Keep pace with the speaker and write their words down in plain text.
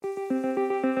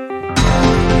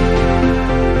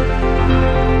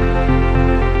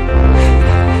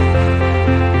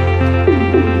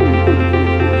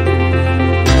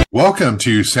Welcome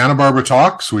to Santa Barbara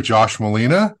Talks with Josh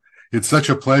Molina. It's such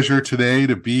a pleasure today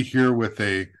to be here with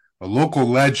a local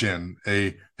legend,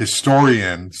 a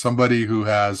historian, somebody who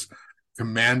has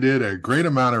commanded a great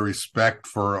amount of respect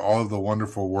for all of the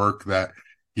wonderful work that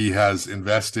he has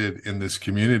invested in this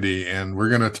community. And we're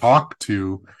going to talk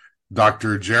to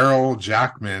Dr. Jarrell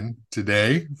Jackman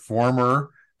today,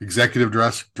 former executive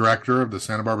director of the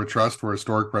Santa Barbara Trust for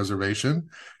Historic Preservation,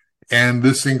 and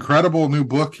this incredible new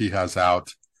book he has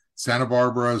out, Santa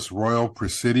Barbara's Royal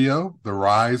Presidio, The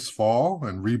Rise, Fall,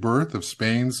 and Rebirth of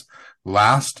Spain's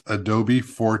Last Adobe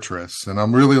Fortress. And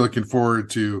I'm really looking forward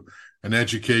to an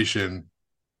education.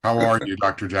 How are you,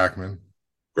 Dr. Jackman?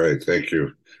 Great. Thank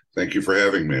you. Thank you for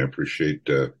having me. I appreciate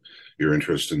your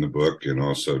interest in the book and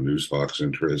also Newsbox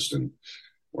interest. And I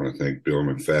want to thank Bill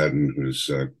McFadden, who's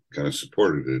kind of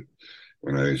supported it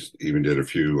when I even did a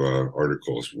few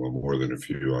articles, well, more than a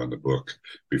few on the book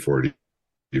before it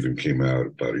even came out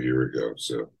about a year ago.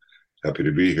 So happy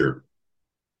to be here.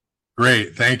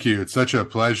 Great. Thank you. It's such a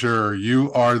pleasure.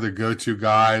 You are the go-to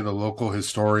guy, the local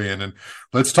historian. And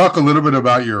let's talk a little bit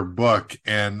about your book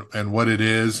and what it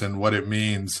is and what it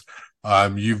means.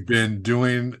 You've been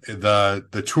doing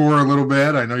the tour a little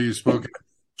bit. I know you spoke at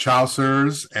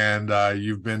Chaucer's, and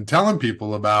you've been telling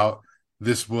people about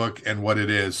this book and what it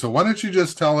is. So why don't you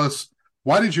just tell us,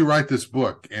 why did you write this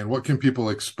book and what can people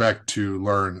expect to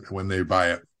learn when they buy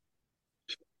it?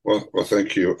 Well,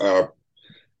 thank you.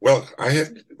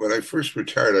 When I first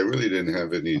retired, I really didn't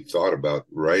have any thought about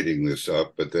writing this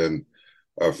up, but then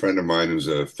a friend of mine who's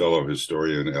a fellow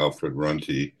historian, Alfred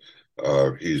Runte,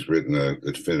 he's written a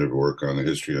definitive work on the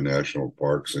history of national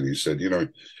parks, and he said, you have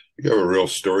a real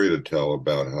story to tell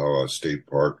about how a state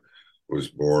park was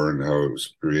born, how it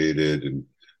was created, and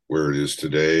where it is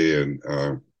today.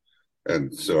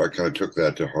 And so I kind of took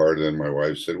that to heart. And then my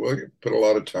wife said, well, you put a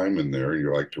lot of time in there.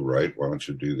 You like to write. Why don't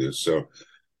you do this? So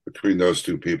between those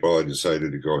two people, I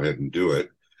decided to go ahead and do it.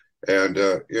 And,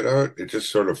 it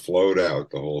just sort of flowed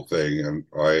out, the whole thing. And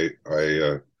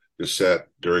I just sat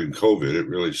during COVID. It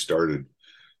really started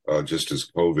just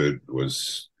as COVID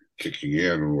was kicking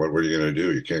in. And what are you going to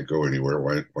do? You can't go anywhere.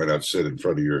 Why not sit in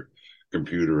front of your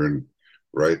computer and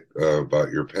write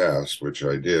about your past, which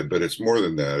I did. But it's more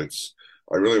than that.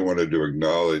 I really wanted to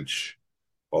acknowledge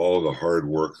all the hard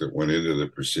work that went into the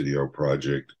Presidio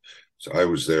project. So I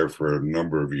was there for a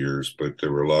number of years, but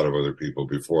there were a lot of other people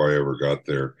before I ever got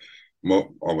there,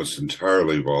 almost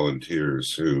entirely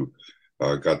volunteers who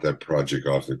got that project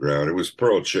off the ground. It was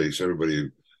Pearl Chase. Everybody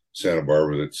in Santa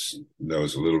Barbara that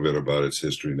knows a little bit about its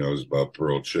history knows about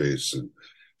Pearl Chase. And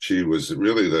she was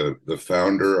really the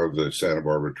founder of the Santa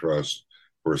Barbara Trust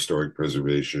for Historic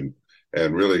Preservation,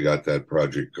 and really got that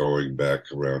project going back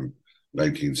around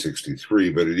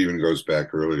 1963. But it even goes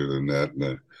back earlier than that. In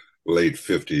the late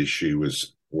 50s, she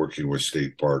was working with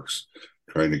state parks,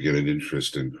 trying to get an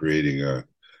interest in creating a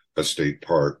state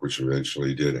park, which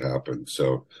eventually did happen.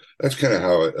 So that's kind of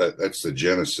how that's the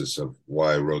genesis of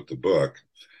why I wrote the book.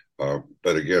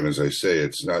 But again, as I say,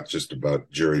 it's not just about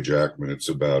Jerry Jackman. It's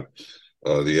about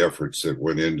the efforts that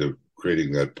went into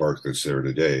creating that park that's there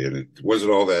today. And it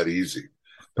wasn't all that easy.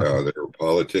 There were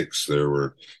politics. There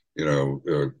were,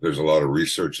 there's a lot of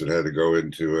research that had to go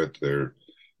into it.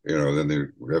 Then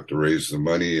they have to raise the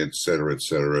money, et cetera, et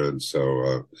cetera. And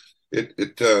so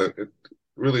it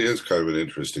really is kind of an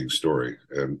interesting story.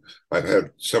 And I've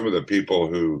had some of the people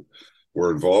who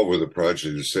were involved with the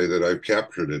project to say that I've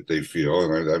captured it, they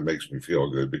feel, and that makes me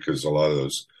feel good, because a lot of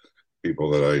those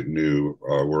people that I knew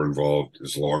were involved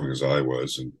as long as I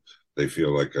was, and they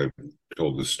feel like I've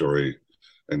told the story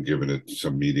and given it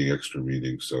some extra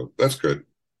meaning. So that's good.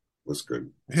 That's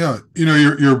good. Yeah.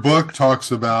 Your book talks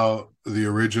about the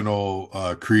original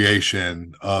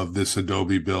creation of this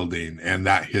Adobe building and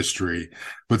that history,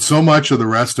 but so much of the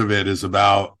rest of it is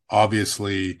about,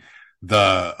 obviously,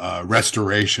 the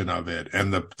restoration of it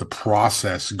and the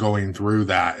process going through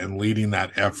that and leading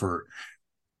that effort.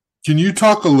 Can you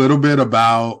talk a little bit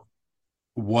about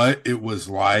what it was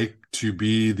like to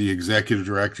be the executive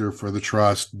director for the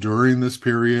trust during this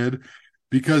period?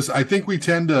 Because I think we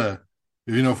tend to,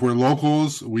 if we're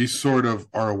locals, we sort of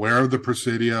are aware of the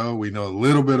Presidio. We know a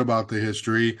little bit about the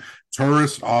history.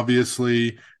 Tourists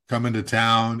obviously come into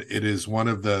town. It is one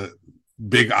of the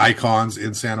big icons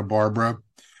in Santa Barbara.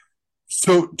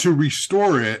 So to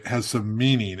restore it has some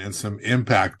meaning and some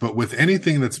impact, but with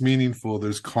anything that's meaningful,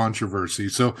 there's controversy.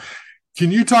 So can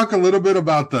you talk a little bit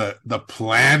about the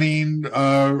planning,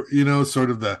 sort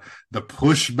of the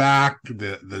pushback,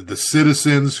 the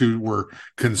citizens who were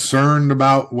concerned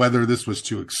about whether this was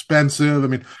too expensive? I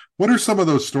mean, what are some of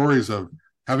those stories of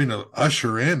having to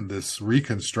usher in this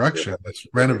reconstruction, this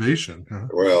renovation. Huh?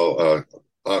 Well,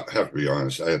 I have to be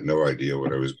honest, I had no idea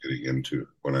what I was getting into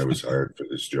when I was hired for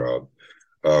this job.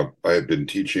 I had been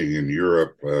teaching in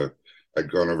Europe.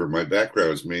 I'd gone over, my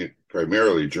background was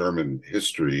primarily German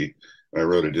history. And I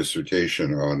wrote a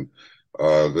dissertation on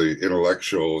the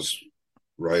intellectuals,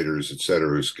 writers, etc.,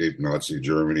 who escaped Nazi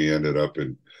Germany, ended up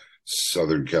in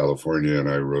Southern California, and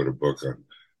I wrote a book on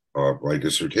my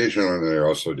dissertation on it. I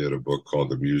also did a book called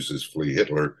The Muses Flee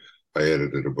Hitler. I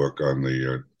edited a book on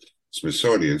the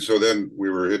Smithsonian. So then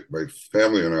my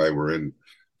family and I were in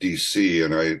D.C.,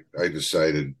 and I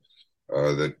decided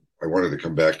that I wanted to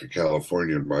come back to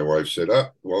California. And my wife said,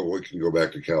 well, we can go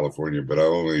back to California, but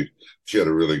she had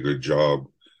a really good job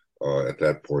at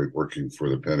that point working for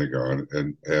the Pentagon.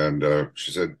 And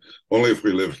she said, only if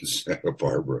we live in Santa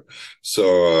Barbara.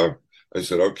 So I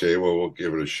said, okay, well, we'll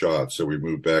give it a shot. So we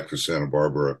moved back to Santa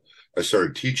Barbara. I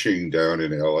started teaching down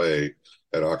in LA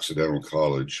at Occidental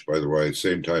College, by the way,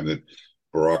 same time that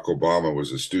Barack Obama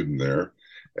was a student there.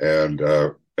 And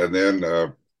then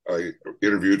I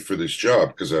interviewed for this job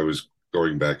because I was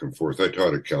going back and forth. I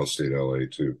taught at Cal State LA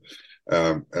too.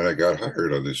 And I got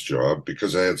hired on this job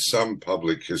because I had some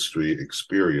public history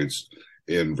experience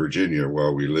in Virginia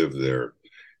while we lived there.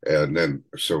 And then,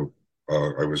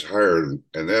 I was hired,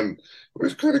 and then it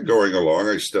was kind of going along.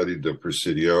 I studied the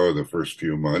Presidio in the first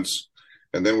few months.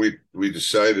 And then we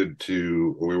decided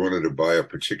we wanted to buy a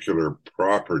particular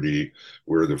property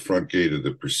where the front gate of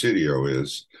the Presidio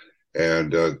is.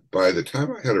 And by the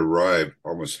time I had arrived,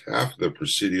 almost half the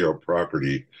Presidio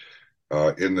property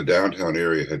in the downtown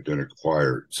area had been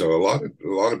acquired. So a lot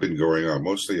had been going on,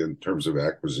 mostly in terms of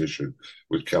acquisition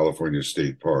with California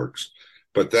State Parks.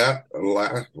 But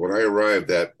when I arrived,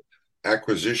 that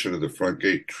acquisition of the front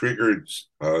gate triggered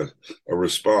a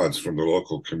response from the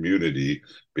local community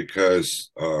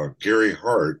because Gary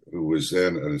Hart, who was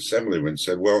then an assemblyman,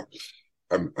 said, well,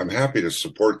 I'm happy to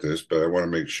support this, but I want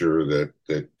to make sure that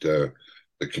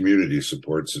the community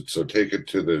supports it. So take it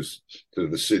to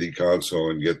the city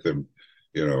council and get them,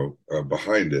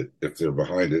 behind it if they're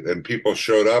behind it. And people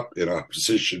showed up in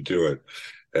opposition to it.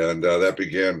 And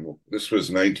this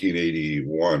was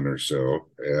 1981 or so,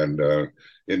 and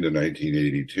into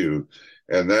 1982.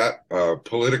 And that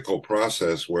political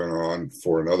process went on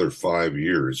for another 5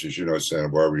 years. As you know, Santa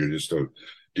Barbara, you just don't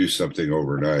do something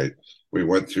overnight. We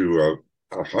went through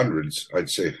hundreds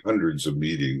of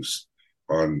meetings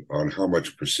on how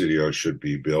much Presidio should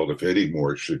be built, if any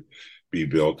more should be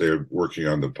built. They were working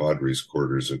on the Padres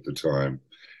quarters at the time.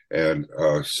 And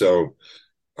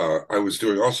I was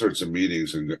doing all sorts of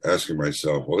meetings and asking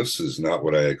myself, well, this is not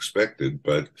what I expected,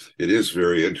 but it is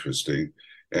very interesting.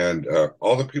 And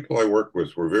all the people I worked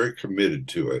with were very committed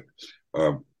to it.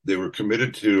 They were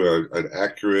committed to an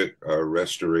accurate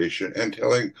restoration and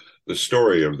telling the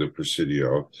story of the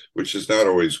Presidio, which is not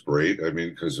always great,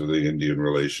 because of the Indian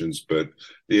relations, but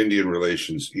the Indian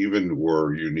relations even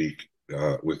were unique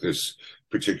with this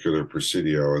particular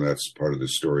Presidio, and that's part of the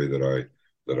story that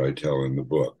I tell in the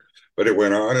book. But it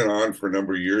went on and on for a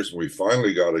number of years, and we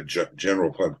finally got a general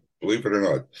plan. Believe it or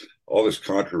not, all this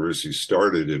controversy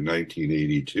started in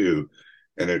 1982,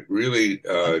 and it really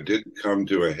didn't come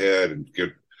to a head and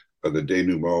get the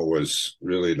denouement was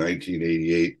really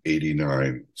 1988,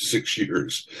 89, 6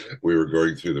 years we were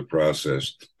going through the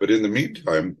process. But in the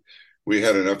meantime, we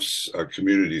had enough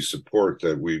community support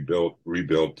that we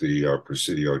rebuilt the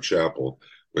Presidio Chapel,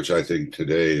 which I think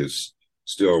today is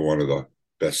still one of the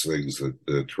best things that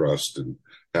the trust and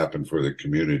happened for the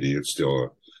community. It's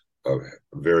still a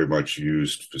very much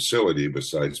used facility,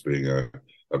 besides being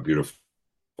a beautiful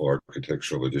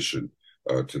architectural addition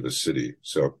to the city.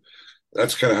 So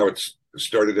that's kind of how it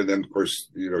started. And then, of course,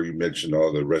 you mentioned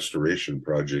all the restoration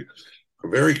project, a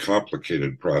very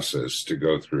complicated process to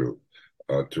go through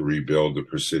to rebuild the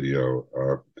Presidio.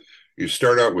 You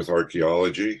start out with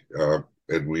archaeology,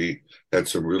 and we had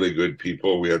some really good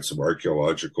people. We had some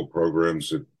archaeological programs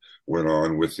that went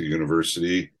on with the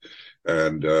university,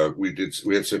 and we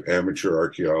had some amateur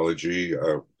archaeology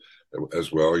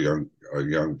as well,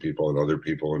 young people and other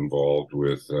people involved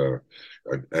with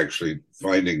actually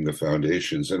finding the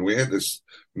foundations. And we had this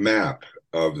map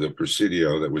of the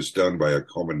Presidio that was done by a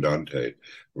comandante.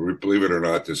 Believe it or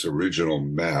not, this original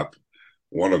map,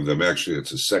 one of them, actually,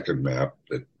 it's a second map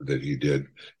that he did,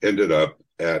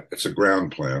 it's a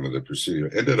ground plan of the Presidio,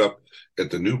 ended up at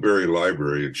the Newberry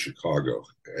Library in Chicago.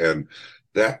 And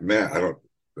that map, I don't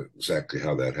know exactly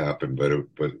how that happened,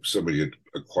 but somebody had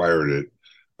acquired it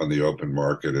on the open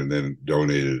market and then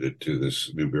donated it to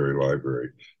this Newberry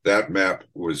Library. That map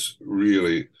was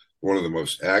really one of the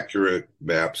most accurate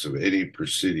maps of any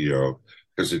Presidio,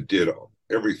 because it did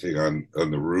everything on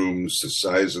the rooms, the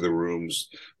size of the rooms,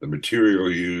 the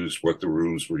material used, what the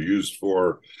rooms were used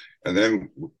for. And then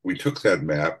we took that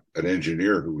map, an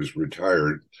engineer who was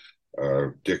retired,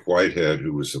 Dick Whitehead,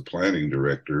 who was the planning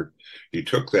director, he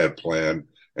took that plan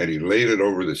and he laid it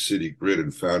over the city grid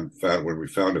and found when we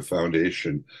found a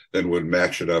foundation, then would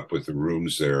match it up with the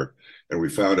rooms there. And we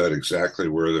found out exactly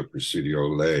where the Presidio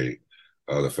lay.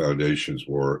 The foundations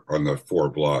were on the 4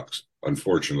 blocks.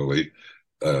 Unfortunately,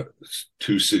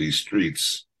 2 city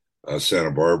streets,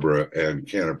 Santa Barbara and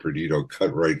Canna Perdido,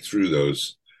 cut right through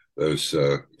those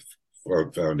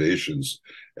foundations.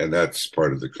 And that's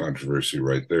part of the controversy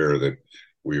right there, that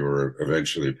we were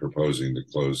eventually proposing to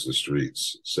close the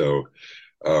streets. So,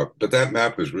 but that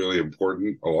map was really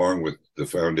important along with the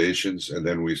foundations. And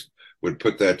then we would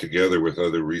put that together with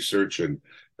other research and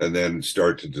then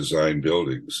start to design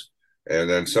buildings. And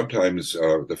then sometimes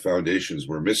the foundations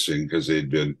were missing because they'd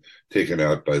been taken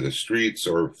out by the streets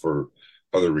or for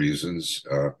other reasons.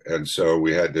 And so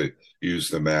we had to use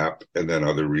the map and then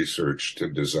other research to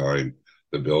design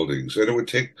the buildings. And it would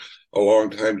take a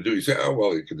long time to do. You say, oh,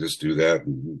 well, you can just do that.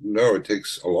 No, it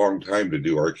takes a long time to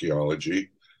do archaeology,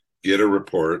 get a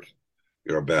report,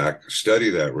 back,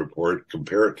 study that report,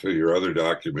 compare it to your other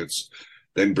documents,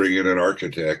 then bring in an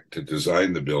architect to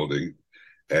design the building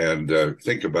and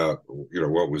think about,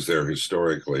 what was there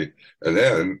historically, and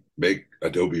then make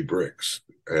adobe bricks.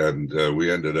 And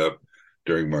we ended up,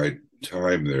 during my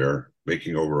time there,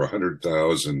 making over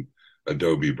 100,000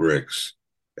 adobe bricks.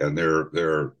 And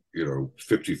they're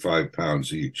 55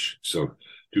 pounds each. So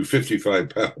do 55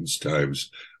 pounds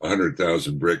times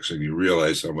 100,000 bricks, and you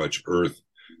realize how much earth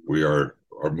we are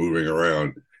moving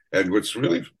around. And what's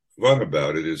really fun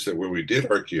about it is that when we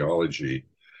did archaeology,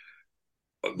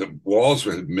 the walls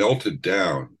had melted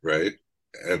down, right,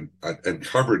 and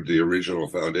covered the original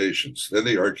foundations. Then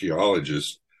the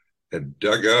archaeologists had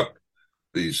dug up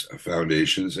these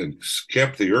foundations and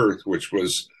kept the earth, which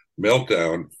was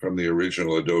meltdown from the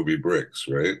original adobe bricks,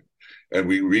 right? And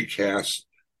we recast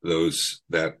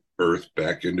that earth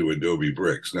back into adobe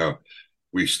bricks. Now,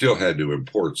 we still had to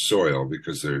import soil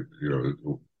because there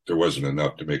wasn't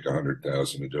enough to make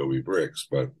 100,000 adobe bricks,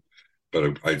 but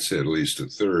I'd say at least a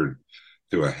third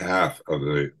to a half of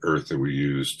the earth that we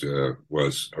used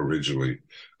was originally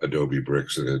adobe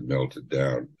bricks that had melted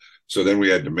down. So then we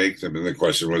had to make them, and the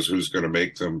question was, who's going to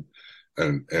make them?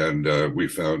 And we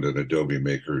found an adobe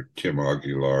maker, Tim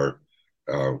Aguilar.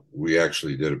 We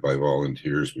actually did it by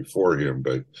volunteers before him,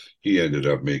 but he ended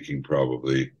up making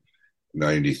probably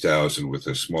 90,000 with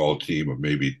a small team of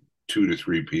maybe 2 to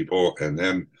 3 people. And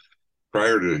then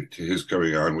prior to his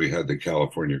coming on, we had the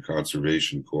California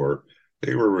Conservation Corps.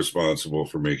 They were responsible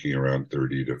for making around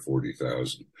 30 to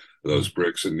 40,000 of those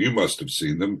bricks. And you must have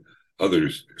seen them.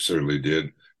 Others certainly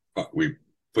did. We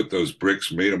put those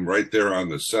bricks, made them right there on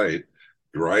the site,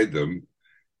 dried them.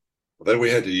 Then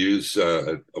we had to use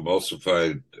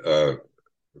emulsified,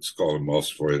 let's call it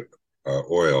emulsified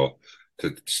oil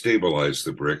to stabilize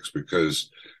the bricks,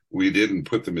 because we didn't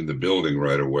put them in the building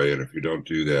right away. And if you don't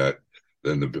do that,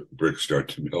 then the bricks start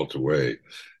to melt away.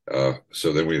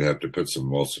 So then we'd have to put some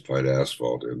emulsified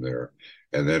asphalt in there.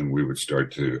 And then we would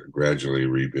start to gradually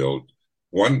rebuild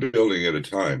one building at a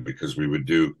time, because we would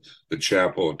do the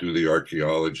chapel, do the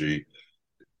archaeology,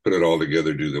 put it all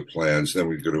together, do the plans. Then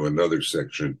we'd go to another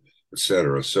section,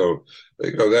 etc. So,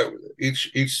 that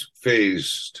each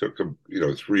phase took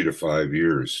 3 to 5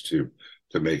 years to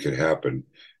make it happen.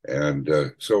 And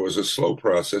so it was a slow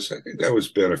process. I think that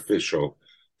was beneficial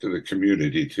to the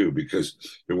community too, because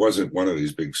it wasn't one of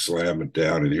these big slam it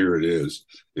down and here it is.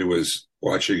 It was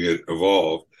watching it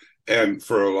evolve, and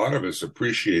for a lot of us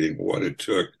appreciating what it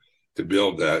took to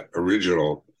build that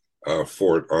original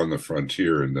fort on the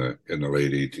frontier in the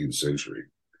late 18th century.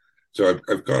 So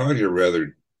I've gone on here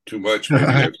rather too much. Maybe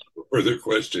I have a further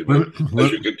question, but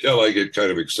as you can tell, I get kind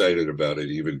of excited about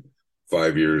it, even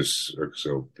 5 years or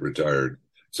so retired.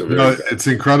 So it's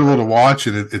incredible to watch,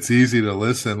 and it's easy to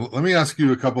listen. Let me ask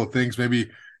you a couple of things. Maybe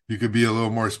you could be a little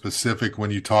more specific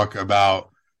when you talk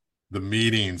about the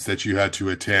meetings that you had to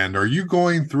attend. Are you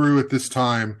going through at this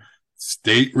time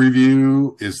state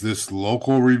review? Is this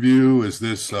local review? Is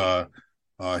this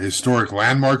Historic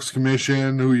Landmarks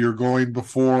Commission who you're going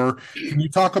before? Can you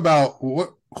talk about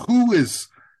who's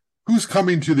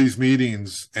coming to these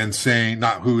meetings and saying,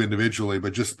 not who individually,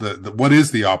 but just the what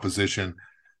is the opposition?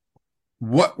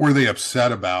 What were they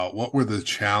upset about? What were the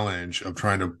challenge of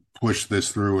trying to push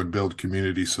this through and build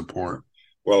community support?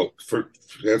 Well,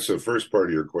 that's the first part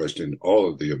of your question, all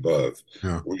of the above.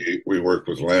 Yeah. We worked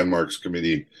with Landmarks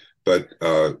Committee, but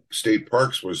State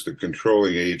Parks was the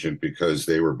controlling agent because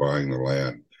they were buying the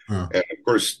land. Yeah. And of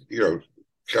course,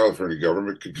 California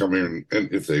government could come in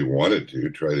and, if they wanted to,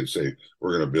 try to say,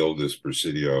 we're going to build this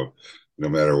Presidio no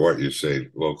matter what you say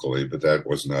locally. But that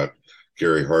was not,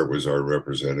 Gary Hart was our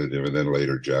representative, and then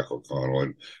later Jack O'Connell.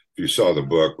 And if you saw the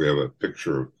book, we have a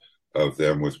picture of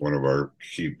them with one of our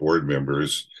key board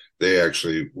members. They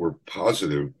actually were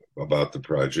positive about the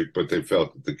project, but they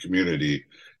felt that the community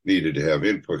needed to have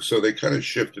input. So they kind of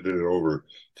shifted it over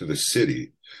to the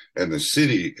city, and the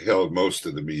city held most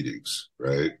of the meetings,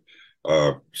 right?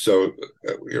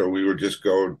 We were just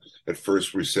going, at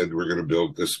first we said we're going to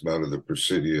build this amount of the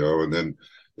Presidio, and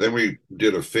then we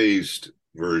did a phased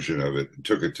version of it and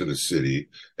took it to the city.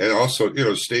 And also,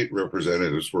 state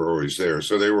representatives were always there.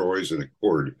 So they were always in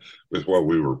accord with what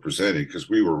we were presenting, because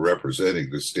we were representing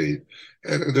the state,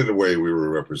 and in a way we were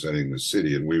representing the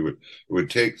city. And we would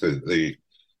take the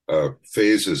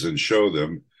phases and show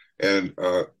them. And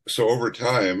so over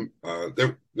time,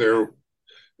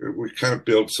 we kind of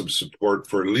built some support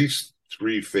for at least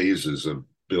 3 phases of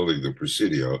building the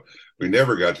Presidio. We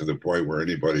never got to the point where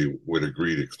anybody would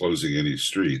agree to closing any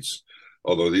streets,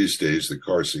 although these days the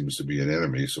car seems to be an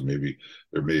enemy, so maybe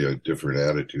there may be a different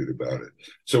attitude about it.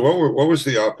 So what was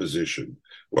the opposition?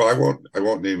 Well, I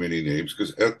won't name any names,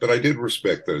 but I did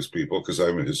respect those people, because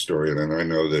I'm a historian and I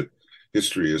know that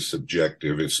history is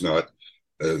subjective. It's not,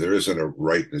 there isn't a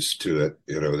rightness to it,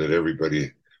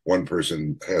 that one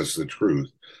person has the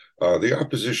truth. The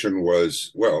opposition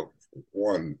was, well,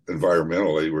 one,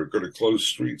 environmentally, we're going to close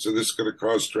streets and this is going to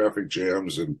cause traffic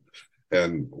jams, and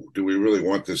do we really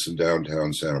want this in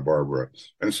downtown Santa Barbara?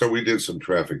 And so we did some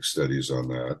traffic studies on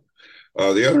that.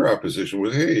 The other opposition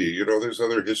was, hey, there's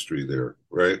other history there,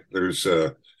 right? There's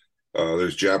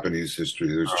Japanese history,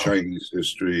 there's Chinese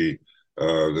history,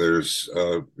 there's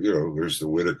the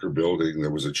Whitaker building,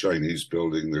 there was a Chinese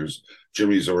building, there's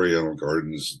Jimmy's Oriental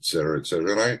Gardens, et cetera, et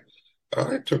cetera. And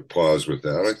I took pause with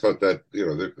that. I thought that,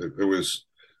 there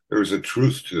was a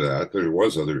truth to that. There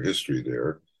was other history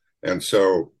there. And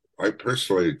so I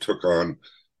personally took on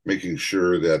making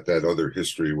sure that other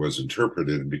history was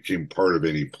interpreted and became part of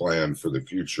any plan for the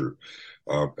future.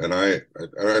 And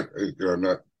I'm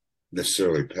not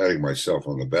necessarily patting myself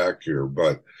on the back here,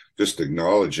 but just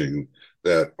acknowledging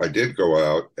that I did go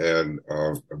out and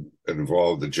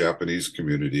involve the Japanese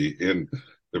community in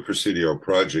the Presidio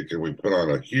project, and we put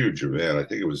on a huge event. I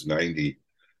think it was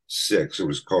 96. It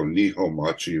was called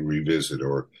Nihonmachi Revisit,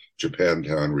 or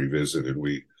Japantown Revisit, and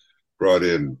we brought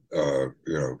in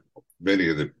many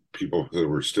of the people who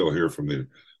were still here from the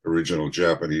original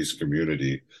Japanese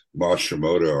community.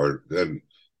 Mashimoto,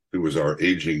 who was our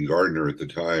aging gardener at the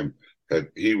time,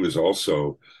 he was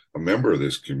also a member of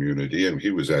this community, and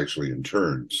he was actually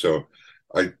interned. So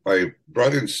I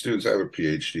brought in students. I have a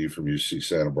PhD from UC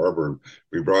Santa Barbara.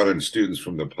 We brought in students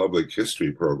from the public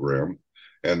history program,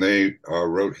 and they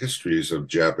wrote histories of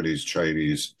Japanese,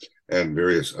 Chinese, and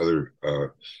various other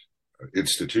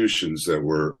institutions that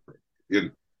were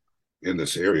in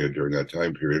this area during that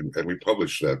time period, and we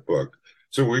published that book.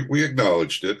 So we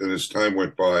acknowledged it, and as time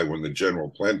went by, when the general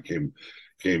plan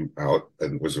came out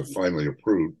and was finally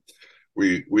approved,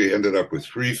 we ended up with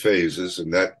 3 phases,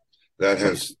 and that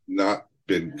has not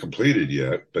been completed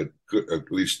yet, but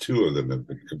at least 2 of them have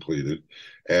been completed.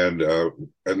 And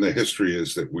the history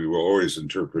is that we will always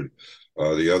interpret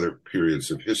the other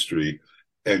periods of history,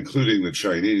 including the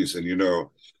Chinese. And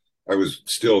I was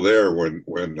still there when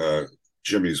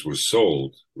Jimmy's was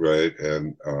sold, right?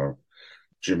 And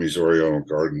Jimmy's Oriental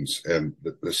Gardens, and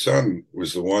the son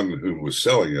was the one who was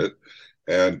selling it,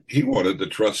 and he wanted the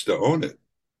trust to own it,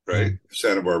 right?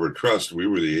 Santa Barbara Trust. We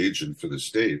were the agent for the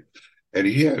state. And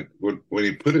he had, when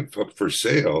he put it up for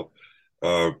sale,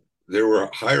 there were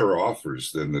higher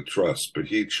offers than the trust, but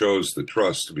he chose the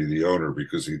trust to be the owner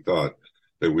because he thought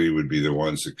that we would be the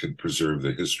ones that could preserve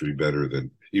the history better than,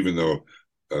 even though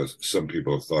some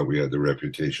people thought we had the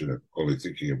reputation of only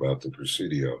thinking about the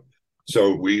Presidio.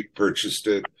 So we purchased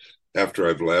it. After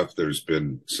I've left, there's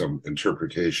been some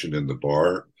interpretation in the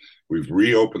bar. We've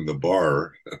reopened the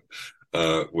bar,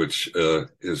 which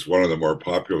is one of the more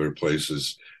popular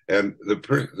places. And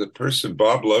the person,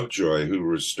 Bob Lovejoy, who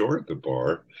restored the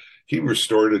bar, he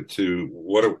restored it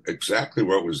to exactly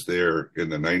what was there in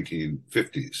the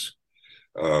 1950s,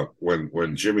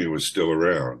 when Jimmy was still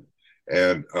around.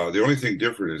 And the only thing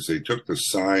different is they took the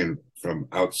sign from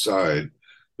outside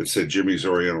that said Jimmy's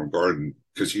Oriental Garden,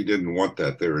 because he didn't want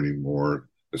that there anymore.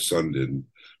 The son didn't,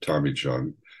 Tommy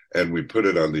Chung. And we put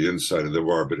it on the inside of the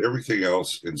bar, but everything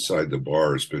else inside the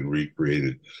bar has been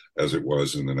recreated as it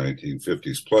was in the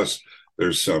 1950s. Plus,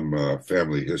 there's some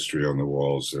family history on the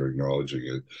walls. They're acknowledging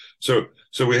it.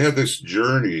 So we had this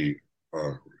journey,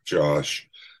 Josh.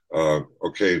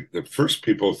 Okay, the first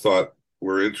people thought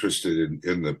were interested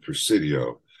in the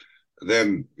Presidio.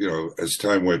 Then, as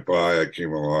time went by, I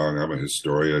came along. I'm a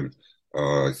historian.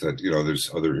 I thought,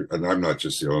 there's other, and I'm not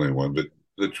just the only one, but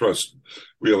the trust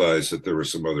realized that there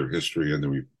was some other history, and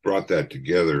then we brought that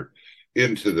together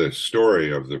into the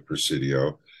story of the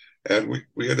Presidio, and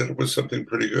we ended up with something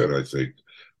pretty good, I think.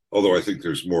 Although I think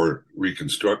there's more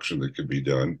reconstruction that could be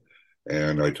done,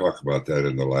 and I talk about that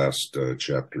in the last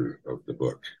chapter of the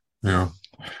book. Yeah.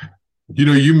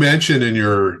 You mentioned in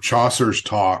your Chaucer's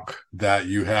talk that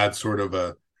you had sort of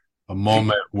a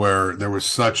moment where there was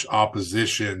such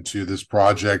opposition to this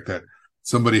project that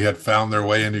somebody had found their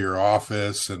way into your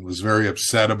office and was very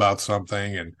upset about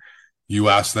something, and you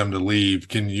asked them to leave.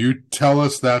 Can you tell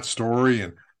us that story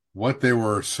and what they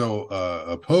were so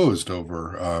opposed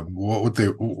over?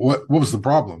 What was the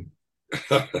problem?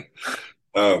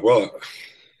 Well,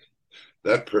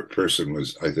 that person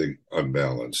was, I think,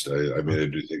 unbalanced. I mean, I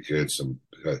do think he had some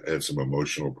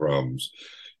emotional problems.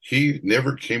 He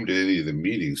never came to any of the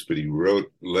meetings, but he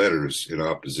wrote letters in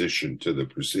opposition to the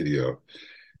Presidio,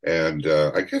 and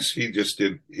I guess he just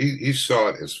did. He saw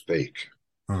it as fake.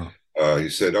 Huh. He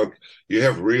said, "Oh, you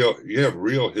have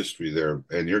real history there,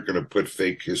 and you're going to put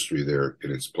fake history there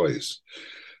in its place."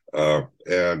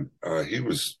 And he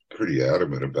was pretty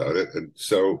adamant about it, and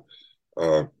so.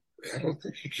 I don't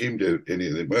think he came to any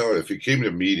of them. Well, if he came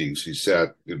to meetings, he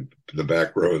sat in the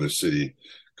back row of the city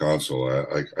council.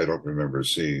 I don't remember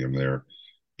seeing him there,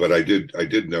 but I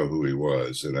did know who he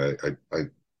was, and I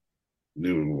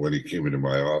knew when he came into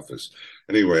my office.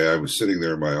 Anyway, I was sitting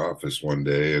there in my office one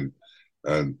day,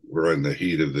 and we're in the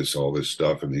heat of all this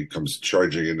stuff, and he comes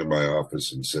charging into my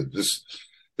office and said,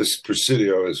 This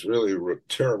Presidio is really a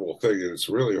terrible thing, and it's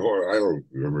really horrible." I don't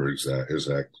remember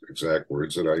exact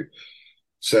words, and I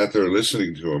sat there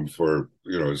listening to him for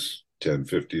 10,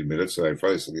 15 minutes, and I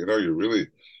finally said, "You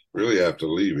really have to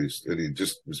leave." And he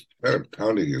just was kind of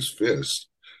pounding his fist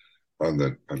on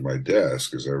my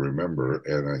desk, as I remember.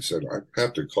 And I said, "I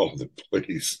have to call the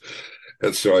police."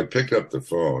 And so I picked up the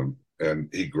phone, and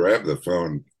he grabbed the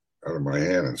phone out of my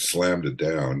hand and slammed it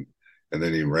down. And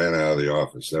then he ran out of the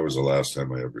office. That was the last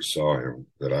time I ever saw him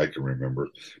that I can remember.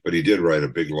 But he did write a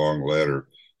big, long letter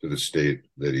to the state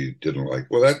that he didn't like.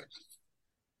 Well,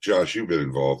 Josh, you've been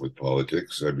involved with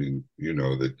politics. I mean, you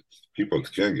know that people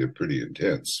can get pretty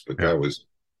intense, but that was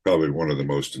probably one of the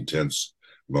most intense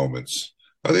moments.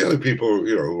 The other people,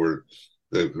 who were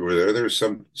there. There were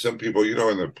some people,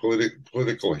 in the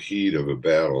political heat of a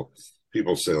battle,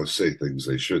 people say things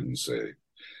they shouldn't say,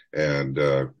 and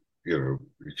you're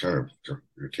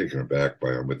taken aback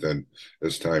by them. But then,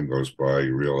 as time goes by,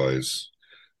 you realize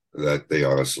that they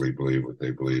honestly believe what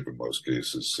they believe in most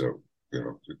cases. So,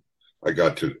 I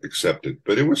got to accept it,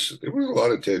 but it was a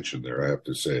lot of tension there, I have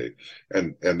to say,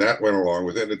 and that went along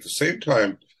with it. At the same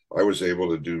time, I was able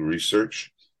to do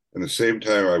research, and at the same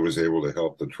time, I was able to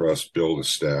help the trust build a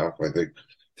staff. I think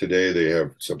today they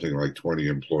have something like 20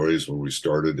 employees. When we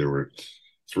started, there were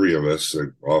 3 of us: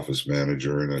 an office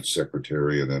manager and a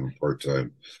secretary, and then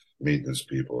part-time maintenance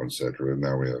people, etc. And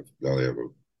now they have a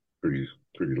pretty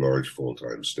large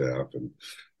full-time staff,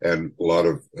 and a lot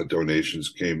of donations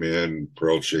came in.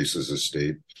 Pearl Chase's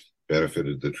estate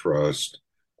benefited the trust,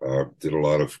 did a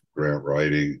lot of grant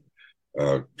writing.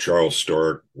 Charles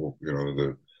Stork,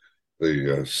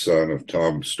 the son of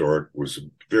Tom Stork, was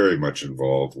very much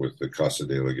involved with the Casa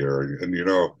de la Guerra. And,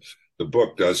 the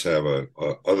book does have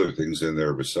other things in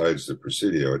there besides the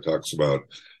Presidio. It talks about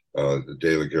the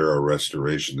De la Guerra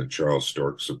restoration that Charles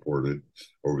Stork supported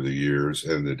over the years,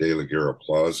 and the De la Guerra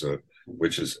Plaza,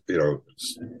 which is, front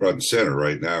and center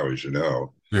right now, as you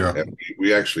know. Yeah. And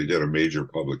we actually did a major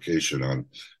publication on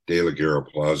De la Guerra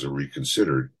Plaza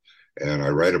Reconsidered, and I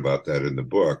write about that in the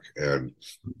book. And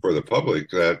for the public,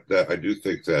 that I do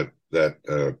think that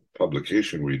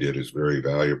publication we did is very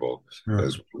valuable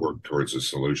as we work towards a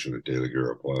solution at De la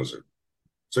Guerra Plaza.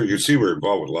 So you can see we're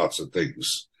involved with lots of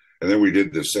things. And then we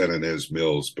did the San Ynez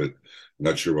Mills, but I'm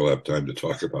not sure we'll have time to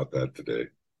talk about that today.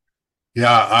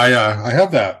 Yeah, I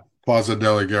have that Plaza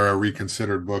de la Guerra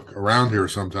Reconsidered book around here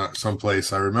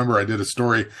someplace. I remember I did a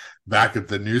story back at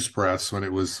the News Press when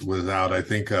it was out. I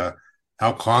think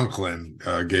Hal Conklin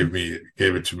gave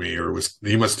it to me, or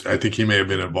I think he may have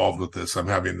been involved with this. I'm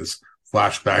having this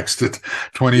flashbacks to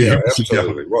 20 years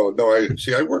absolutely. ago. Well, no,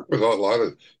 I worked with a lot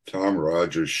of Tom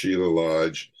Rogers, Sheila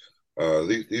Lodge.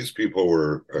 These people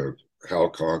were Hal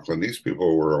Conklin. These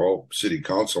people were all city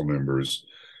council members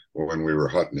when we were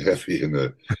hot and heavy in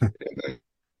the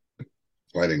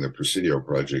planning the Presidio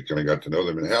project, and I got to know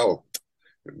them. And Hal,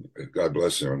 God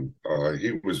bless him,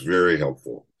 he was very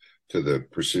helpful to the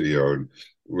Presidio. And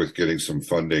with getting some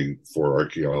funding for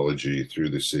archaeology through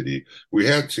the city.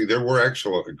 There were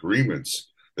actual agreements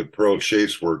that Pearl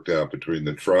Chase worked out between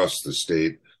the trust, the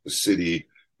state, the city,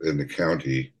 and the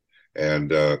county.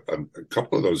 And a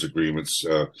couple of those agreements,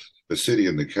 the city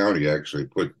and the county actually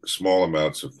put small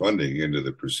amounts of funding into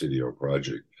the Presidio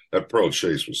project. That Pearl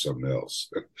Chase was something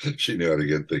else. She knew how to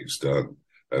get things done,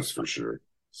 that's for sure.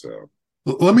 So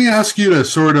let me ask you to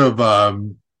sort of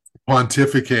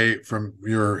pontificate from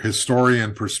your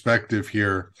historian perspective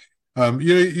here.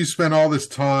 You spent all this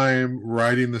time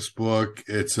writing this book.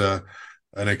 It's an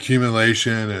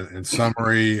accumulation and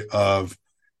summary of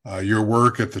your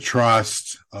work at the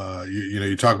trust.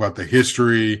 You talk about the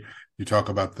history, you talk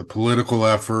about the political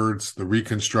efforts, the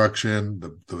reconstruction,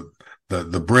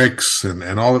 the bricks,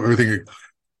 and all of everything.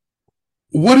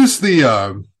 What's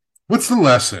the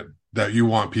lesson that you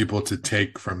want people to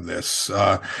take from this?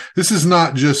 This is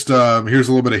not just here's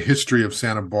a little bit of history of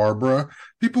Santa Barbara.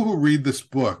 People who read this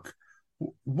book,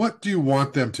 what do you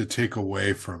want them to take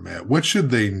away from it? What should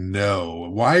they know?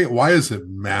 Why does it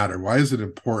matter? Why is it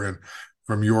important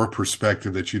from your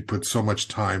perspective that you'd put so much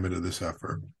time into this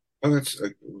effort? Well,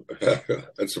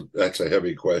 that's a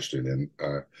heavy question,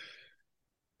 and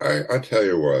I tell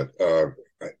you what,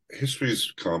 history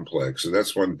is complex, and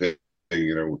that's one thing.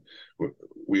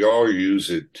 We all use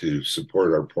it to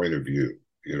support our point of view.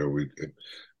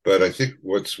 But I think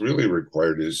what's really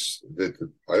required is that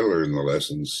I learned the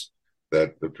lessons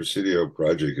that the Presidio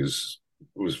project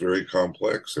was very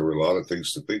complex. There were a lot of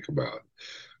things to think about.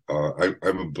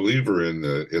 I'm a believer in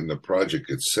the project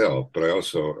itself, but I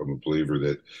also am a believer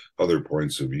that other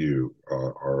points of view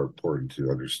are important to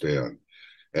understand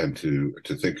and to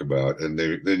think about. And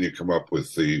then you come up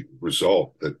with the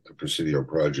result that the Presidio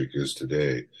project is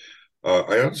today.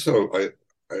 I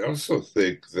also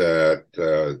think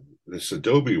that this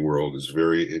Adobe world is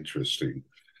very interesting.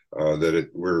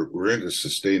 We're into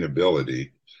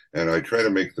sustainability, and I try to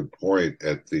make the point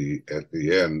at the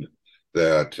end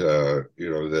that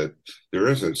that there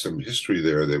is some history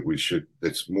there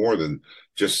that's more than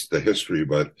just the history,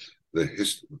 but the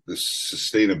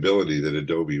sustainability that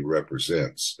Adobe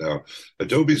represents. Now,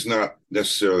 Adobe's not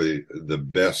necessarily the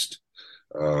best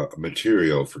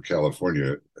material for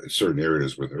California in certain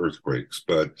areas with earthquakes,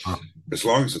 but as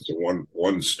long as it's a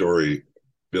one-story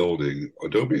building,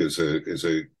 Adobe is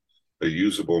a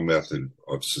usable method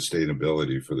of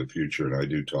sustainability for the future, and I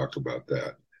do talk about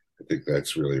that. I think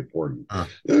that's really important. The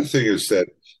other thing is that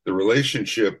the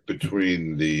relationship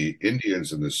between the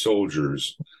Indians and the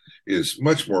soldiers is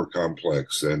much more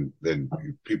complex than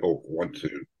people want to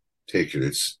take it.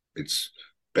 It's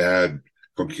bad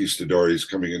conquistadores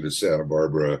coming into Santa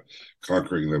Barbara,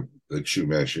 conquering the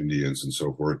Chumash Indians and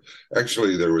so forth.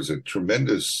 Actually, there was a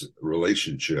tremendous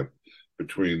relationship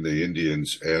between the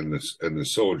Indians and the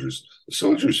soldiers. The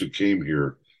soldiers who came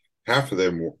here, half of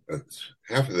them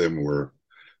were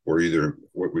either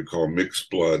what we call mixed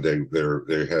blood. They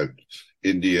had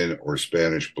Indian or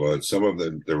Spanish blood. Some of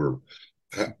them, there were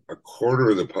a quarter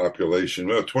of the population,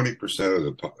 well, 20% of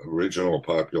the original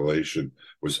population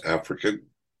was African.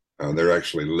 They're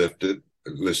actually listed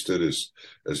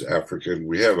as African.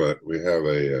 We have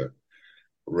a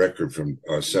record from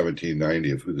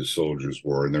 1790 of who the soldiers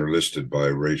were, and they're listed by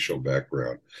racial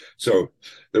background. So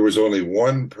there was only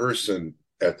one person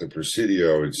at the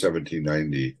Presidio in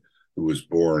 1790 who was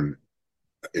born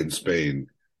in Spain,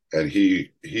 and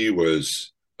he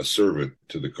was a servant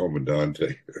to the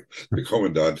Comandante. The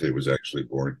Comandante was actually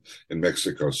born in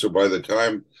Mexico. So by the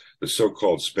time the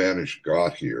so-called Spanish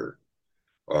got here,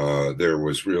 there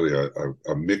was really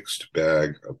a mixed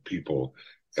bag of people,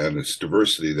 and this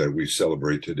diversity that we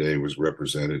celebrate today was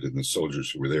represented in the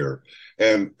soldiers who were there.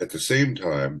 And at the same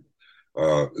time,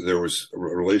 there was a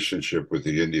relationship with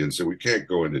the Indians, and we can't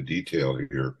go into detail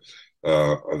here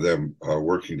of them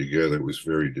working together. It was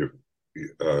very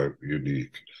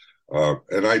unique.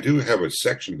 And I do have a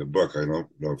section in the book, I don't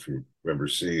know if you remember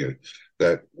seeing it,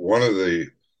 that one of the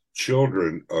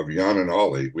children of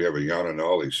Yananali, we have a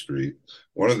Yananali street,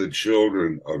 one of the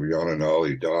children of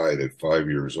Yananali died at 5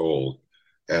 years old,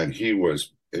 and it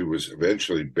was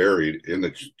eventually buried in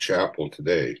the chapel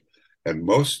today. And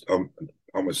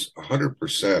almost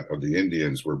 100% of the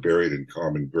Indians were buried in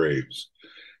common graves.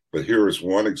 But here is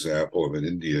one example of an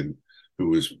Indian who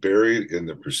was buried in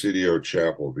the Presidio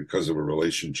Chapel because of a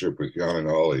relationship with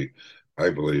Yananali, I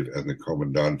believe, and the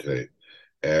Comandante.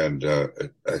 And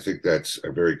I think that's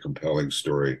a very compelling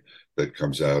story that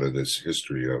comes out of this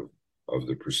history of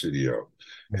the Presidio.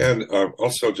 And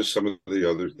also just some of the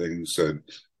other things.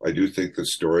 I do think the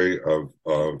story of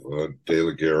De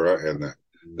La Guerra and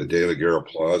the De La Guerra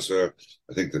Plaza.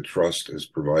 I think the trust has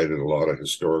provided a lot of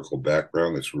historical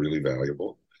background that's really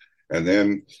valuable. And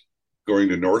then going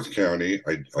to North County,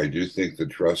 I do think the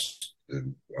trust,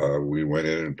 we went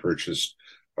in and purchased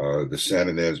the San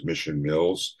Ynez Mission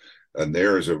Mills. And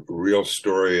there is a real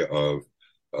story of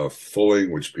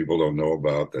fulling, which people don't know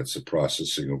about. That's the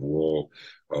processing of wool,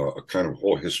 a kind of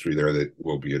whole history there that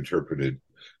will be interpreted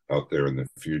out there in the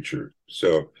future.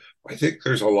 So I think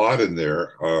there's a lot in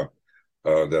there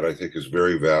that I think is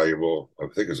very valuable. I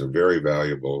think is a very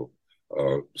valuable,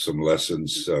 some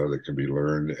lessons that can be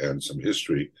learned and some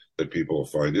history that people will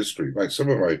find history. Some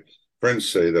of my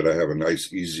friends say that I have a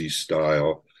nice, easy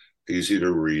style, easy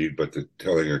to read, but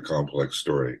telling a complex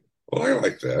story. Well, I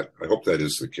like that. I hope that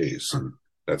is the case. And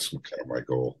that's kind of my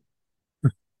goal.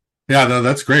 Yeah, no,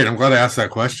 that's great. I'm glad I asked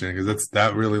that question because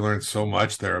that really learned so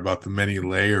much there about the many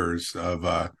layers of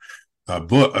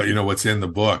book, what's in the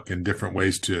book and different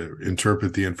ways to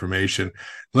interpret the information.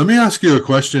 Let me ask you a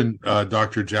question,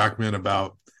 Dr. Jackman,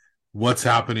 about what's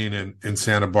happening in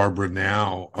Santa Barbara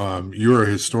now. You're a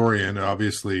historian,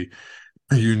 obviously.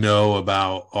 You know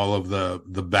about all of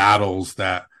the battles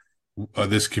that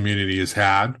this community has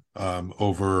had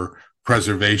over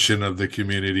preservation of the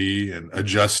community and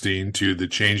adjusting to the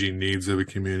changing needs of a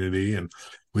community. And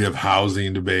we have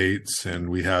housing debates and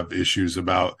we have issues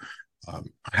about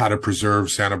how to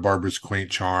preserve Santa Barbara's quaint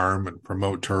charm and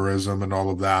promote tourism and all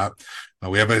of that.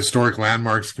 We have a Historic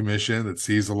Landmarks Commission that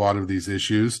sees a lot of these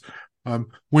issues.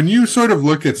 When you sort of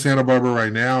look at Santa Barbara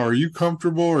right now, are you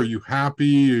comfortable? Are you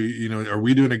happy? Are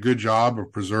we doing a good job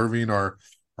of preserving our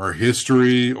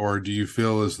history, or do you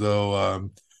feel as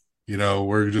though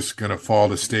we're just going to fall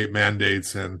to state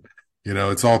mandates and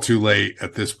it's all too late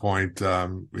at this point?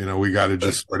 We got to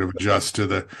just sort of adjust to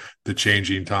the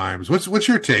changing times. What's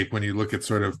your take when you look at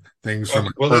sort of things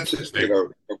from well, that's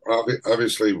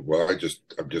obviously. Well,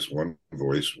 I'm just one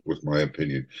voice with my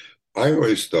opinion. I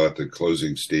always thought that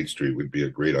closing State Street would be a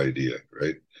great idea,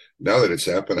 right? Now that it's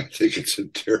happened, I think it's a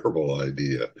terrible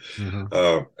idea.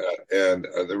 Mm-hmm. And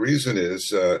the reason is,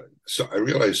 so I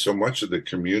realized so much of the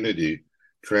community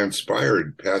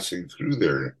transpired passing through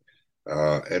there.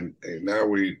 And now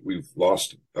we've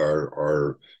lost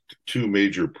our two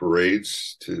major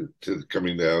parades to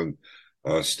coming down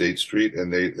State Street.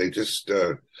 And they just,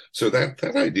 so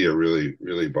that idea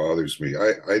really bothers me.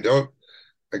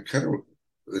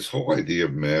 This whole idea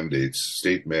of mandates,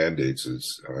 state mandates,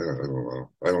 is I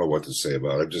don't know what to say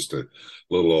about it. I'm just a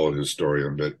little old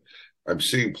historian, but I'm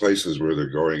seeing places where they're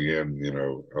going in,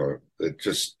 that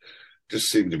just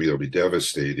seem to me to be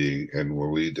devastating and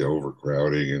will lead to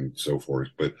overcrowding and so forth.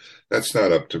 But that's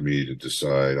not up to me to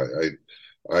decide.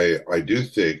 I do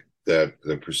think that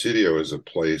the Presidio is a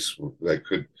place that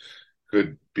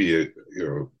could be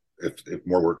if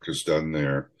more work is done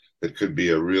there, it could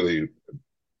be a really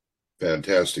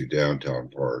fantastic downtown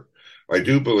park. I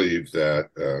do believe that,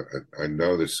 I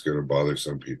know this is going to bother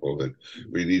some people, that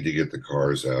we need to get the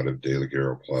cars out of De La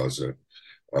Guerra Plaza.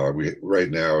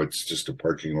 Right now it's just a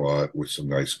parking lot with some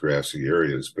nice grassy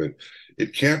areas, but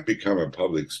it can't become a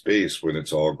public space when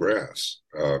it's all grass.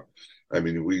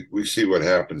 We see what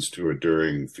happens to it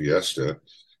during Fiesta.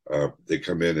 They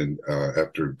come in and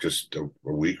after just a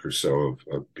week or so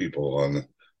of people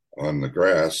on the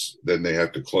grass, then they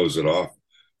have to close it off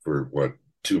for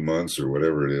 2 months or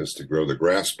whatever it is to grow the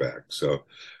grass back. So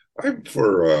I'm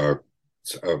for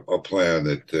a plan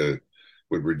that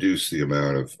would reduce the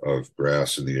amount of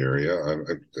grass in the area.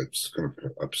 That's going to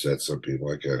upset some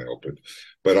people. I can't help it.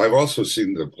 But I've also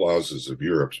seen the plazas of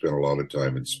Europe, spent a lot of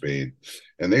time in Spain.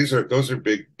 And those are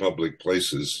big public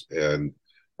places. And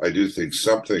I do think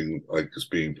something like this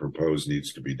being proposed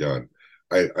needs to be done.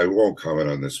 I won't comment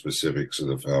on the specifics of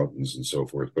the fountains and so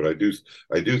forth, but I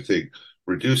do think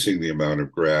reducing the amount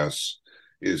of grass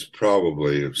is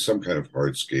probably some kind of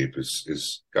hardscape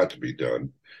is got to be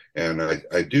done. And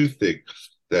I do think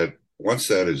that once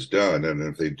that is done, and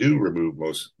if they do remove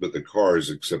most of the cars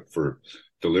except for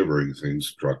delivering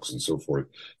things, trucks and so forth,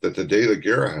 that the De La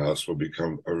Guerra house will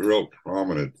become a real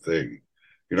prominent thing.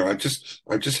 I just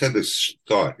had this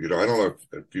thought, I don't know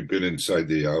if you've been inside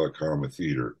the Alacama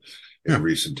Theater in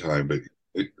recent time, but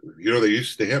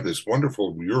they have this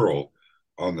wonderful mural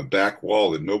on the back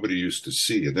wall that nobody used to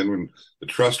see. And then when the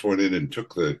trust went in and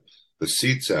took the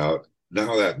seats out,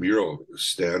 now that mural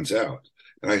stands out.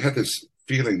 And I had this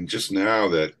feeling just now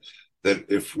that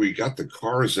if we got the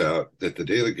cars out, that the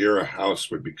De La Guerra house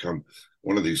would become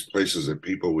one of these places that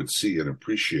people would see and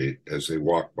appreciate as they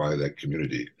walk by that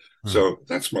community. So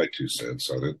that's my 2 cents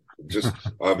on it. Just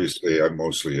obviously, I'm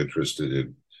mostly interested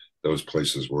in those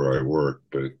places where I work,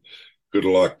 but good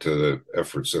luck to the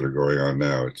efforts that are going on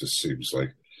now. It just seems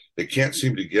like they can't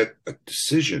seem to get a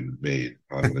decision made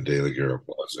on the Daily Garrell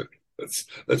Plaza.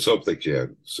 Let's hope they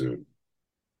can soon.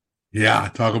 Yeah,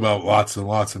 talk about lots and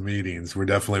lots of meetings. We're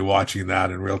definitely watching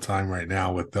that in real time right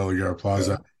now with Bellegarde Yeah,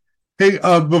 Plaza. Hey,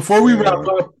 before we wrap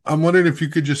yeah. up, I'm wondering if you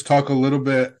could just talk a little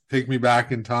bit, take me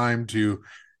back in time to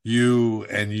you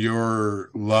and your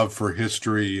love for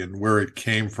history and where it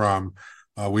came from.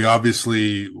 We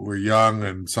obviously were young,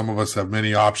 and some of us have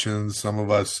many options. Some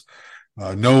of us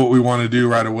know what we want to do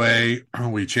right away.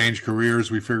 We change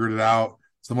careers, we figured it out.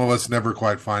 Some of us never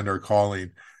quite find our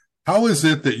calling. How is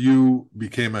it that you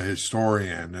became a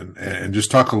historian, and just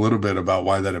talk a little bit about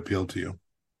why that appealed to you?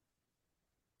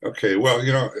 Okay, well,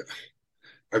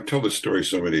 I've told this story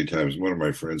so many times. One of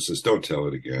my friends says, "Don't tell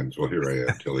it again." Well, here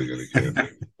I am telling it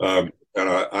again. And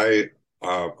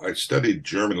I studied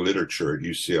German literature at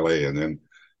UCLA, and then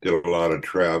did a lot of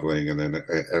traveling. And then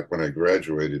when I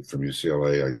graduated from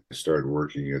UCLA, I started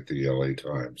working at the LA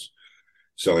Times,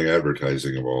 selling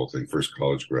advertising of all things. First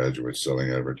college graduate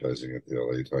selling advertising at the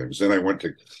LA Times. Then I went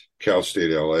to Cal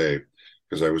State LA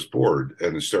because I was bored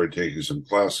and started taking some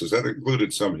classes. That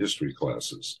included some history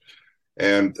classes.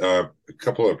 And a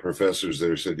couple of professors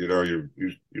there said, you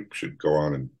should go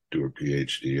on and do a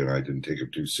PhD. And I didn't take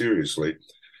it too seriously.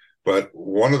 But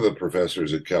one of the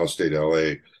professors at Cal State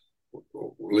LA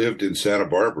lived in Santa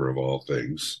Barbara, of all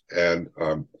things, and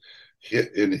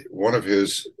in one of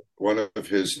his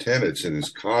tenants in his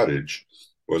cottage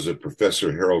was a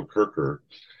Professor Harold Kirker,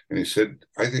 and he said,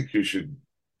 "I think you should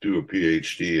do a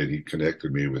PhD." And he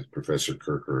connected me with Professor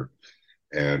Kirker.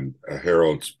 And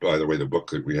Harold's, by the way, the book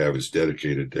that we have is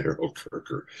dedicated to Harold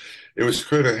Kirker. It was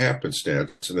kind of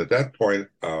happenstance. And at that point,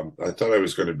 I thought I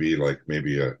was going to be like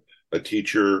maybe a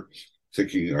teacher,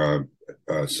 thinking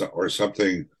or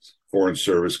something, foreign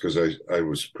service, because I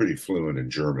was pretty fluent in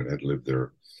German. I'd lived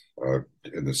there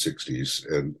in the 60s,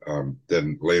 and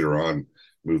then later on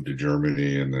moved to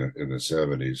Germany in the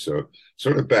 70s. So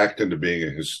sort of backed into being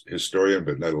a historian,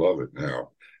 but I love it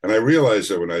now. And I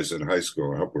realized that when I was in high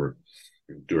school, I hope we're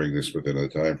doing this within a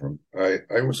time frame,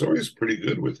 I was always pretty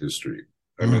good with history.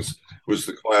 I mean, it was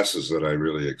the classes that I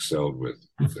really excelled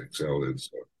in. So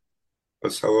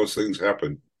that's how those things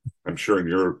happen. I'm sure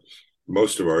in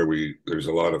most of there's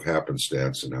a lot of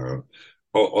happenstance and how.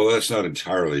 Although that's not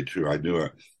entirely true. I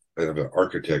have an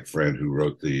architect friend who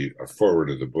wrote the foreword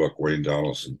of the book, Wayne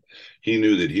Donaldson. He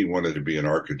knew that he wanted to be an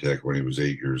architect when he was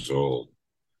 8 years old.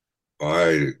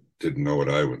 I didn't know what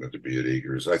I wanted to be at 8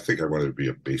 years. I think I wanted to be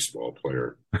a baseball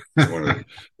player.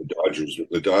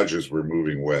 The Dodgers were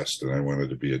moving west, and I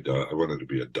wanted to be a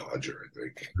Dodger, I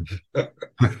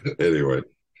think. Anyway,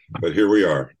 but here we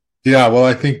are. Yeah, well,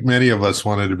 I think many of us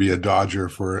wanted to be a Dodger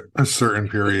for a certain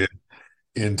period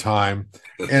in time.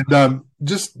 And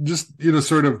just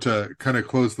sort of to kind of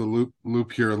close the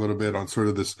loop here a little bit on sort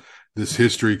of this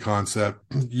history concept.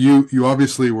 You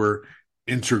obviously were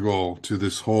integral to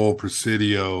this whole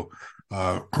Presidio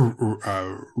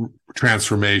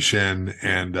transformation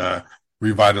and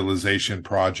revitalization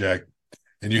project,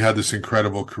 and you had this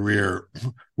incredible career.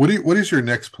 What is your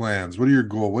next plans? What are your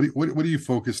goals? What are you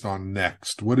focused on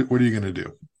next? What are you going to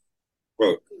do?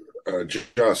 Well,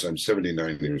 Josh, I'm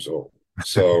 79 years old.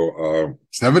 So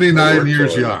 79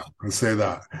 years young. Let's say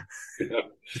that.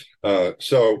 Yeah.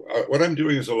 So what I'm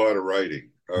doing is a lot of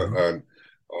writing.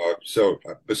 So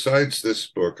besides this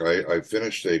book, I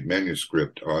finished a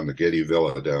manuscript on the Getty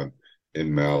Villa down in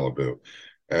Malibu.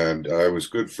 And I was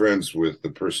good friends with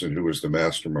the person who was the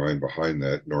mastermind behind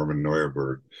that, Norman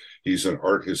Neuerberg. He's an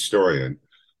art historian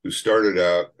who started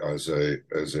out as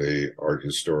a art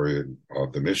historian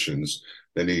of the missions.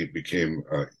 Then he became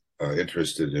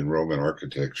interested in Roman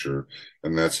architecture,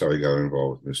 and that's how he got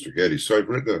involved with Mr. Getty. So I've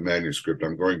written a manuscript.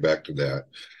 I'm going back to that.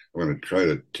 I'm going to try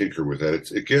to tinker with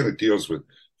that. It deals with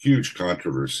huge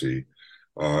controversy,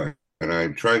 and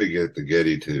I'm trying to get the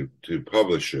Getty to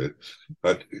publish it,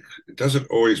 but it doesn't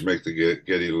always make the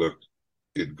Getty look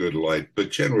in good light,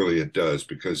 but generally it does,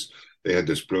 because they had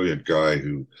this brilliant guy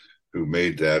who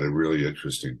made that a really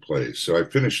interesting place. So I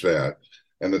finished that.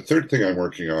 And the third thing I'm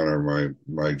working on are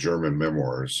my German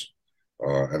memoirs,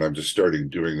 and I'm just starting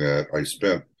doing that. I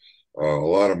spent a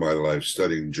lot of my life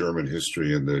studying German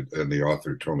history and the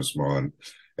author Thomas Mann,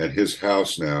 and his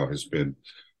house now has been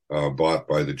bought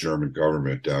by the German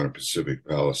government down in Pacific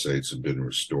Palisades and been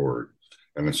restored.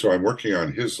 And so I'm working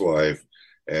on his life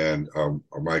and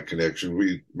my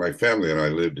connection. My family and I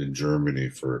lived in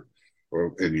Germany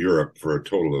in Europe for a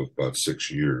total of about 6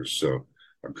 years. So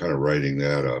I'm kind of writing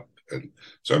that up. And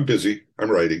so I'm busy. I'm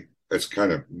writing. That's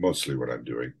kind of mostly what I'm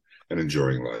doing and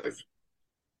enjoying life.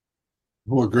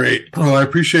 Well, great. Well, I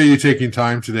appreciate you taking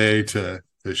time today to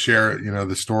share,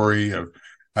 the story of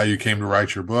how you came to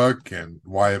write your book and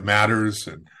why it matters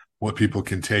and what people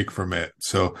can take from it.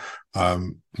 So,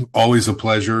 always a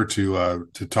pleasure to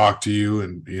talk to you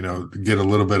and get a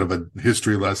little bit of a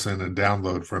history lesson and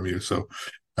download from you. So,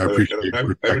 I appreciate your I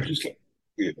would perspective. just,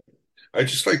 yeah, I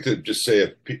just like to just say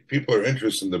if people are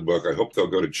interested in the book, I hope they'll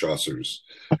go to Chaucer's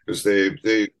because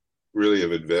they really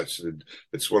have invested.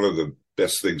 It's one of the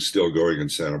best things still going in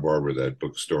Santa Barbara, that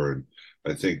bookstore. And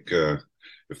I think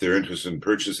if they're interested in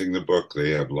purchasing the book,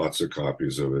 they have lots of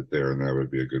copies of it there, and that would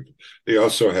be a good. They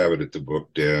also have it at the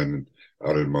Book Den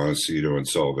out in Montecito and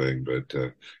Solvang, but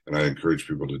and I encourage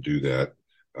people to do that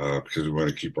because we want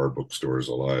to keep our bookstores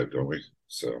alive, don't we?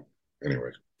 So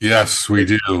anyway. Yes, we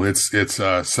do. It's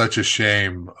such a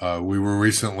shame. We were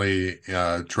recently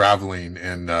traveling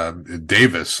in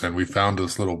Davis, and we found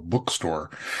this little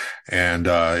bookstore, and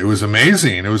it was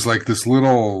amazing. It was like this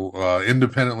little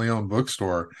independently owned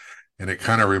bookstore, and it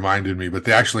kind of reminded me. But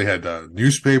they actually had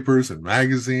newspapers and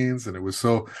magazines, and it was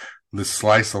so this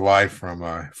slice of life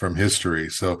from history.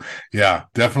 So yeah,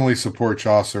 definitely support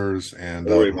Chaucer's and.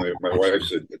 By the way,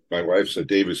 my wife's a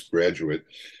Davis graduate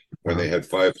when they had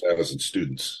 5,000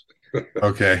 students.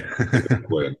 Okay,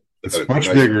 When it's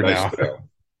much bigger nice now. town.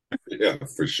 Yeah,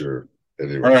 for sure.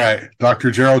 Anyway, All right,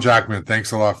 Dr. Jarrell Jackman,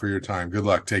 thanks a lot for your time. Good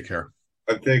luck. Take care.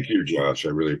 thank you, Josh. I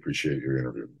really appreciate your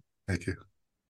interview. Thank you.